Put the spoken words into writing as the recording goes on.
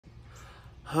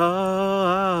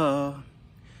Oh,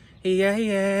 yeah,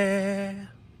 yeah.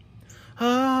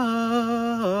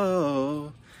 Oh,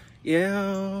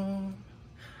 yeah.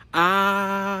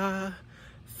 I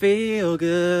feel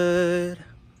good.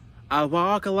 I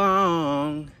walk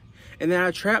along, and then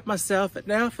I trap myself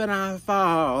enough and I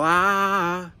fall.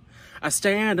 I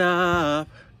stand up,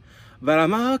 but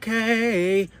I'm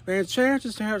okay. When church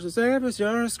is service,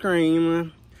 you're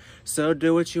screaming. So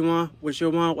do what you want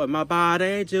with my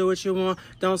body. Do what you want,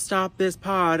 don't stop this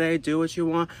party. Do what you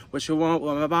want with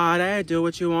my body. Do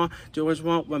what you want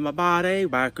with my body.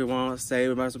 Like you want to say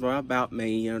about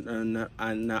me, and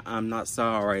I'm not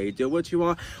sorry. Do what you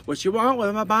want with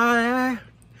my body.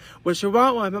 What you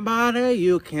want with my body,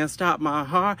 you can't stop my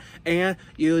heart, and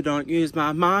you don't use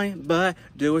my mind, but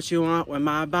do what you want with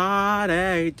my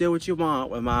body, do what you want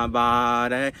with my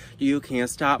body. You can't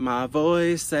stop my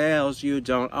voice sales, you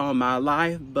don't own my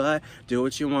life, but do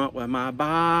what you want with my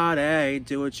body,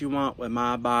 do what you want with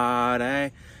my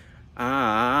body.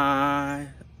 I,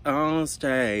 on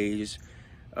stage,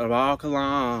 walk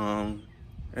along,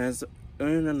 as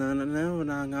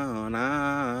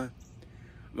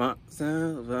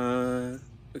myself,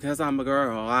 because I'm a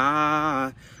girl,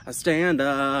 I stand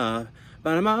up,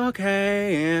 but I'm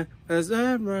okay, cause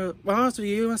everyone wants for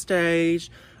you on stage.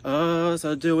 Oh,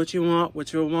 so do what you want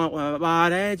with my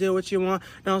body, do what you want,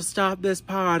 don't stop this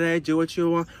party, do what you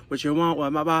want with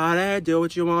my body, do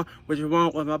what you want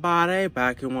with my body,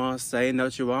 back and want to say no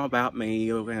you want about me,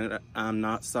 and I'm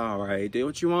not sorry, do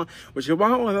what you want with my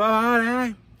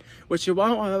body. What you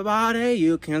want with my body,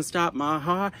 you can't stop my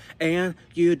heart, and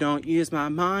you don't use my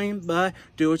mind, but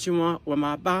do what you want with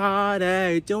my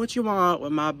body, do what you want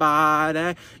with my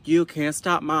body. You can't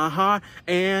stop my heart,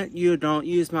 and you don't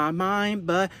use my mind,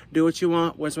 but do what you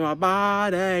want with my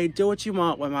body, do what you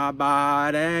want with my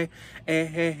body. Hey,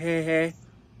 hey, hey, hey.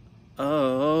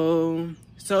 Oh,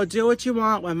 so do what you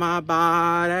want with my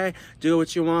body, do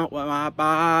what you want with my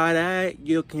body.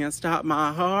 You can't stop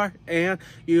my heart, and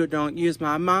you don't use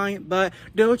my mind, but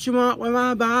do what you want with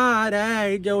my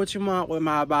body, do what you want with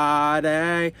my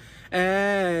body.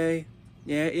 Hey,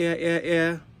 yeah, yeah, yeah,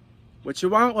 yeah. What you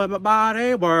want with my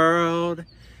body, world?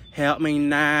 Help me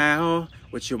now.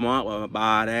 What you want with my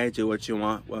body, do what you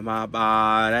want with my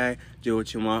body. Do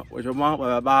what you want with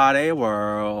my body,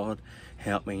 world.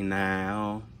 Help me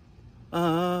now.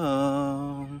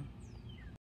 Oh.